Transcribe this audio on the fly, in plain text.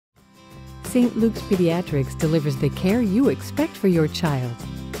St. Luke's Pediatrics delivers the care you expect for your child,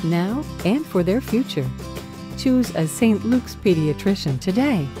 now and for their future. Choose a St. Luke's pediatrician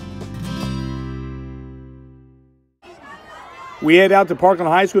today. We head out to Parkland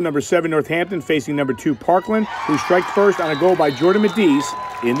High School, number 7 Northampton, facing number 2 Parkland, who strike first on a goal by Jordan Medice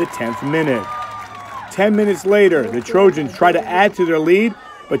in the 10th minute. 10 minutes later, the Trojans try to add to their lead,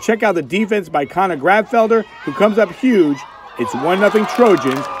 but check out the defense by Connor Grabfelder, who comes up huge. It's 1-0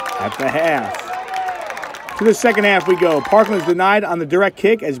 Trojans at the half. To the second half we go. Parkland's denied on the direct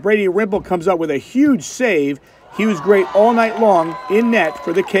kick as Brady Rimple comes up with a huge save. He was great all night long in net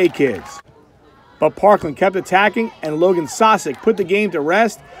for the K-Kids. But Parkland kept attacking, and Logan Sosick put the game to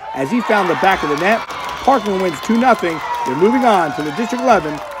rest as he found the back of the net. Parkland wins 2-0. They're moving on to the District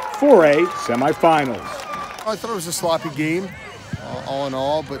 11 4A semifinals. I thought it was a sloppy game, all in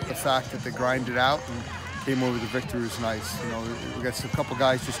all, but the fact that they grinded out and came over the victory was nice. You know, we got a couple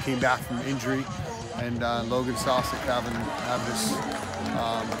guys just came back from injury, and Logan Sosick having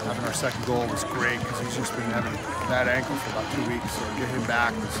our second goal was great because he's just been having a bad ankle for about 2 weeks. So get him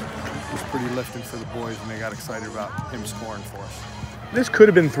back was pretty lifting for the boys, and they got excited about him scoring for us. This could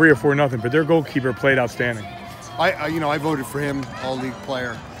have been 3 or 4-0, but their goalkeeper played outstanding. I voted for him all-league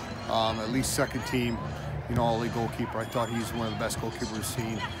player, at least second team, all-league goalkeeper. I thought he's one of the best goalkeepers we've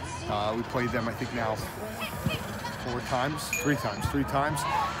seen. We played them, I think now three times,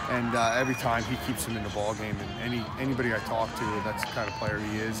 and every time he keeps them in the ball game. And anybody I talk to, that's the kind of player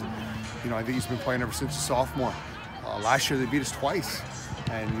he is. And, I think he's been playing ever since a sophomore. Last year they beat us twice,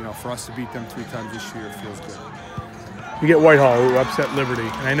 and for us to beat them 3 times this year, it feels good. We get Whitehall, who upset Liberty,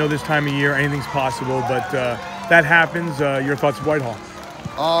 and I know this time of year anything's possible, but that happens. Your thoughts of Whitehall?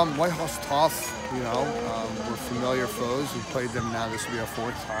 Whitehall's tough. We're familiar foes. We've played them now. This will be our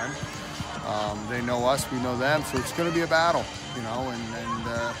 4th time. They know us, we know them, so it's going to be a battle. And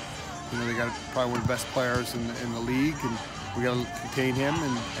they got probably one of the best players in the league, and we got to contain him,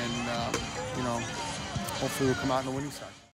 and hopefully we'll come out on the winning side.